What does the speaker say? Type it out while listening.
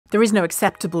There is no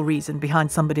acceptable reason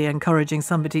behind somebody encouraging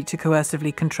somebody to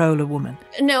coercively control a woman.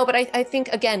 No, but I think,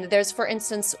 again, there's, for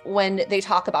instance, when they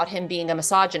talk about him being a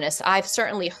misogynist, I've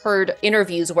certainly heard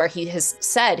interviews where he has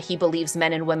said he believes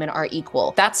men and women are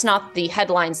equal. That's not the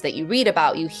headlines that you read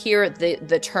about. You hear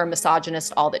the term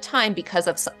misogynist all the time because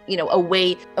of, a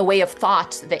way of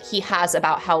thought that he has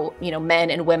about how, men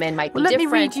and women might be different.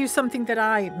 Let me read you something that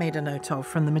I made a note of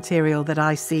from the material that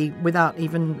I see without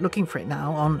even looking for it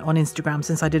now on Instagram,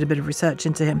 since I did a bit of research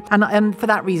into him. And for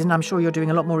that reason, I'm sure you're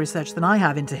doing a lot more research than I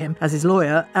have into him as his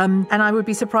lawyer. And I would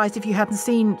be surprised if you hadn't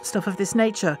seen stuff of this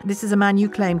nature. This is a man you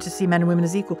claim to see men and women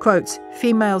as equal. Quote,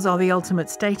 females are the ultimate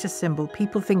status symbol.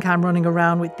 People think I'm running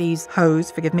around with these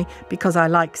hoes, forgive me, because I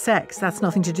like sex. That's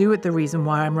nothing to do with the reason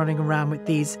why I'm running around with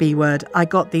these B word. I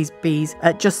got these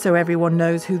Bs just so everyone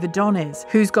knows who the Don is.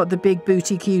 Who's got the big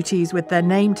booty cuties with their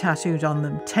name tattooed on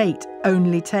them? Tate.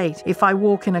 Only Tate. If I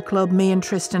walk in a club, me and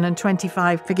Tristan and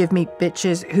 25, forgive me,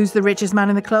 bitches, who's the richest man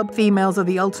in the club? Females are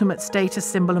the ultimate status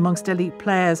symbol amongst elite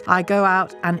players. I go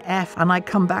out and F and I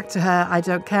come back to her. I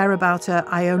don't care about her.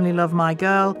 I only love my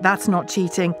girl. That's not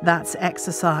cheating. That's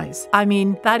exercise. I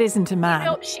mean, that isn't a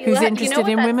man Sheila, who's interested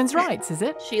in women's rights, is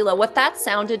it? Sheila, what that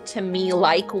sounded to me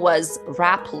like was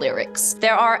rap lyrics.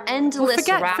 There are endless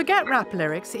forget rap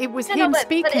lyrics. It was him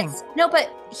speaking.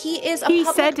 But he is a he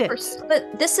public said it. person.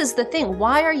 But this is the thing.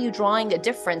 Why are you drawing a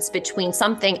difference between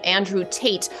something Andrew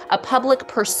Tate, a public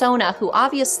persona who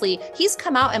obviously he's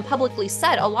come out and publicly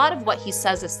said a lot of what he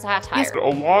says is satire. Yes. A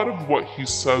lot of what he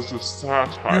says is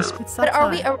satire. Yes, it's satire. But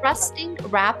are we arresting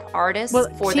rap artists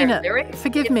for Tina, their lyrics?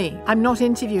 Forgive me. I'm not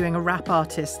interviewing a rap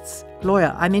artist's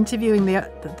lawyer. I'm interviewing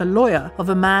the lawyer of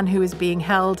a man who is being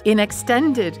held in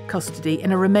extended custody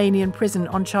in a Romanian prison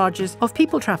on charges of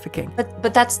people trafficking.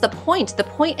 But that's the point. The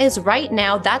point is right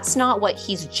now, that's not what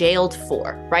he's jailed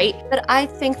for, right? But I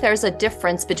think there's a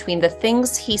difference between the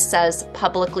things he says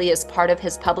publicly as part of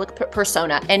his public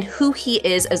persona and who he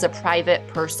is as a private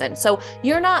person. So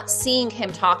you're not seeing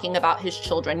him talking about his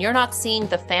children. You're not seeing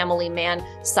the family man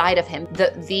side of him.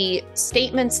 The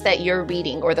statements that you're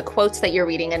reading or the quotes that you're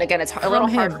reading, and again, it's a little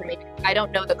hard for me. I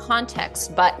don't know the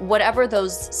context, but whatever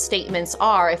those statements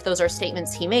are, if those are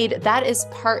statements he made, that is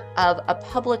part of a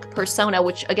public persona,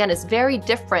 which again is very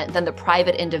different than the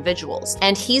private individuals.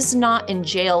 And he's not in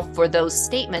jail for those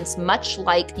statements, much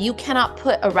like you cannot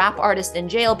put a rap artist in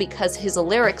jail because his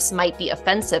lyrics might be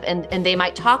offensive and they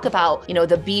might talk about,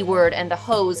 the B word and the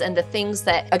hoes and the things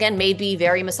that, again, may be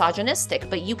very misogynistic,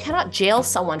 but you cannot jail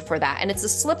someone for that. And it's a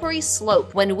slippery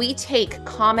slope when we take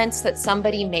comments that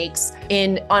somebody makes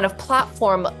on a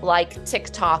platform like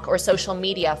TikTok or social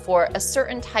media for a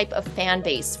certain type of fan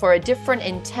base, for a different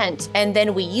intent, and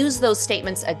then we use those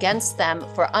statements against them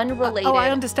for unrelated. I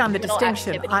understand the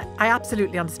distinction. I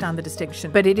absolutely understand the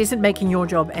distinction, but it isn't making your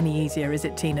job any easier, is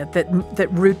it, Tina? That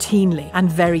routinely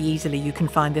and very easily you can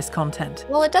find this content.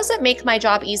 Well, it doesn't make my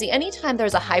job easy. Anytime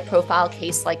there's a high-profile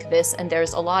case like this, and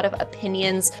there's a lot of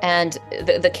opinions, and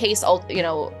the case,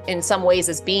 in some ways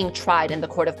is being tried in the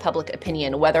court of public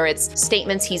opinion, whether it's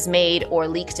statements he's made or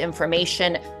leaked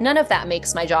information, none of that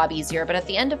makes my job easier. But at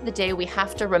the end of the day, we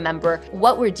have to remember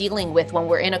what we're dealing with when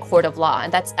we're in a court of law,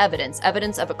 and that's evidence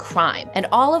of a crime. And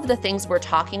all of the things we're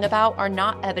talking about are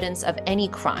not evidence of any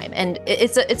crime. And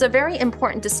it's a very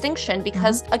important distinction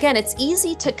because, again, it's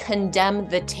easy to condemn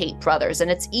the Tate brothers, and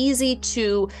it's easy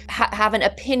to have an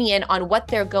opinion on what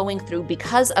they're going through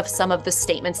because of some of the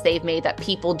statements they've made that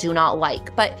people do not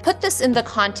like. But put this in the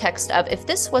context of if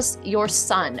this was your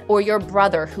son or your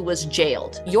brother who was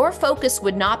jailed, your focus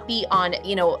would not be on,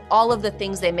 all of the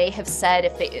things they may have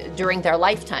said during their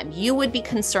lifetime. You would be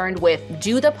concerned with,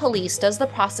 does the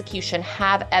prosecution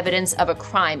have evidence of a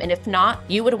crime? And if not,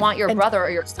 you would want your brother or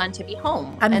your son to be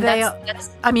home. And it's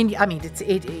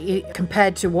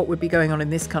compared to what would be going on in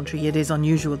this country, it is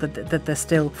unusual that they're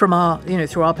still, from our,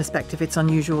 through our perspective, it's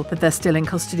unusual that they're still in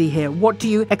custody here. What do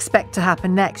you expect to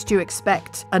happen next? Do you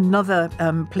expect another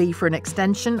plea for an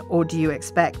extension, or do you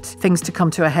expect things to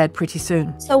come to a head pretty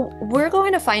soon? So we're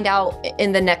going to find out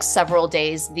in the next several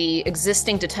days. The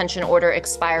existing detention order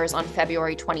expires on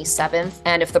February 27th.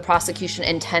 And if the prosecution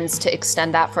intends to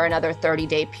extend that for another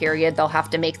 30-day period, they'll have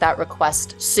to make that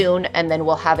request soon, and then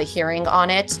we'll have a hearing on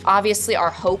it. Obviously, our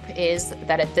hope is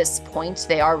that at this point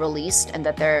they are released and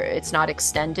that it's not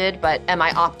extended. But am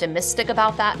I optimistic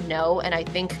about that? No. And I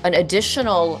think an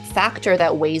additional factor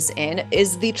that weighs in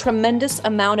is the tremendous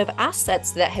amount of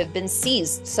assets that have been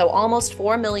seized. So almost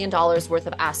 $4 million million worth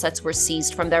of assets were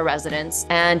seized from their residence.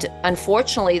 And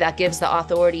unfortunately, that gives the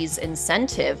authorities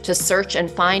incentive to search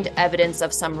and find evidence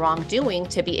of some wrongdoing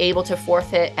to be able to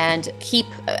forfeit and keep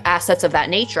assets of that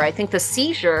nature. I think the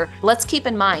seizure, let's keep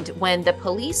in mind, when the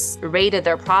police raided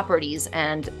their properties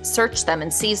and searched them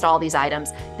and seized all these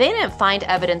items, they didn't find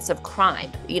evidence of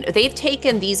crime. They've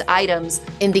taken these items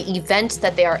in the event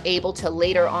that they are able to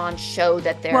later on show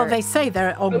that they're... Well, they say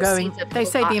they're ongoing. They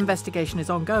say the investigation is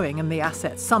ongoing and the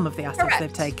assets, some of the assets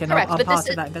they've taken are part of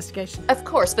that investigation. Of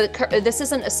course, but this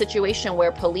isn't a situation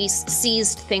where police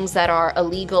seized things that are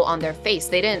illegal on their face.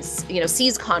 They didn't,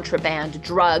 seize contraband,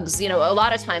 drugs. A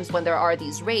lot of times when there are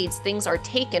these raids, things are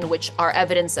taken which are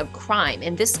evidence of crime.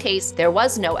 In this case, there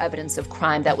was no evidence of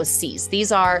crime that was seized.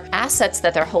 These are assets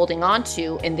that they're holding on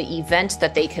to in the event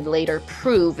that they can later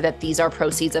prove that these are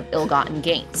proceeds of ill-gotten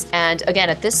gains. And again,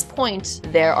 at this point,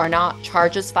 there are not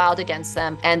charges filed against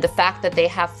them. And the fact that they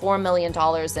have $4 million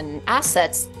in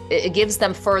assets, it gives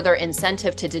them further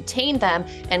incentive to detain them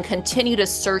and continue to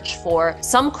search for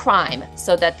some crime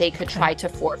so that they could try to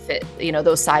forfeit,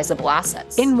 those sizable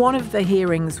assets. In one of the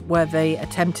hearings where they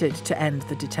attempted to end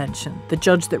the detention, the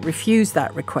judge that refused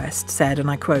that request said, and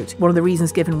I quote, one of the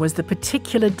reasons given was the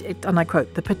particular, and I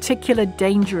quote, the particular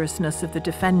dangerousness of the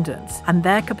defendants and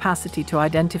their capacity to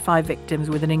identify victims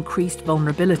with an increased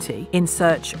vulnerability in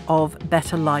search of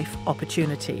better life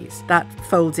opportunities. That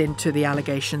folds into the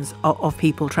allegations of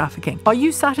people trafficking. Are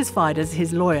you satisfied as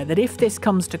his lawyer that if this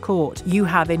comes to court, you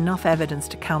have enough evidence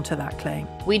to counter that claim?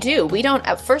 We do. We don't.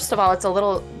 First of all, it's a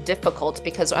little difficult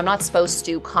because I'm not supposed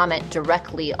to comment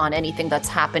directly on anything that's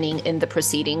happening in the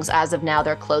proceedings. As of now,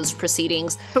 they're closed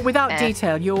proceedings. But without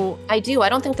detail, I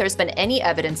don't think there's been any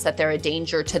evidence that they're a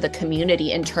danger to the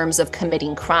community in terms of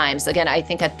committing crimes. Again, I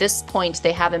think at this point,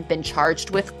 they haven't been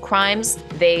charged with crimes.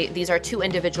 These are two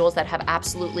individuals that have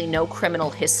absolutely no criminal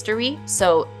history.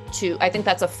 So I think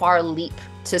that's a far leap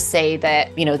to say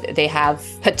that, they have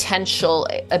potential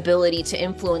ability to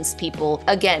influence people.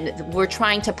 Again, we're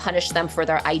trying to punish them for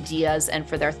their ideas and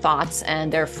for their thoughts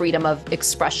and their freedom of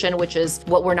expression, which is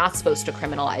what we're not supposed to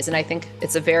criminalize. And I think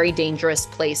it's a very dangerous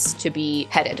place to be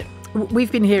headed.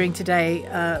 We've been hearing today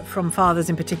from fathers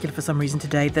in particular for some reason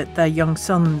today that their young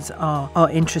sons are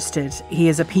interested. He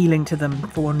is appealing to them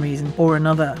for one reason or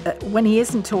another. When he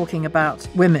isn't talking about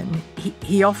women,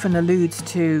 he often alludes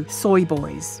to soy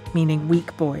boys, meaning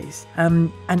weak boys, and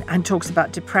talks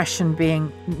about depression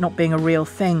not being a real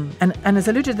thing. And has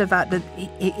alluded to the fact that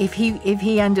if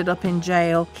he ended up in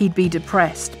jail, he'd be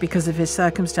depressed because of his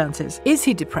circumstances. Is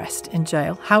he depressed in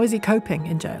jail? How is he coping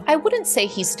in jail? I wouldn't say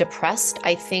he's depressed.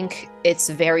 I think it's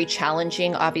very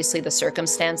challenging. Obviously, the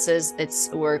circumstances,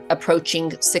 we're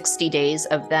approaching 60 days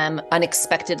of them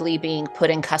unexpectedly being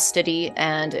put in custody,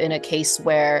 and in a case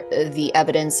where the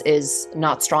evidence is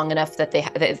not strong enough that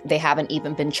they haven't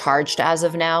even been charged as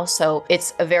of now. So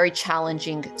it's a very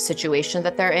challenging situation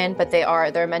that they're in, but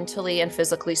they're mentally and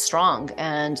physically strong,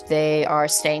 and they are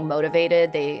staying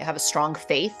motivated. They have a strong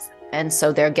faith. And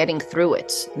so they're getting through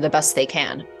it the best they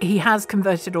can. He has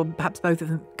converted, or perhaps both of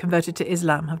them converted to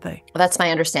Islam, have they? That's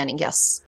my understanding, yes.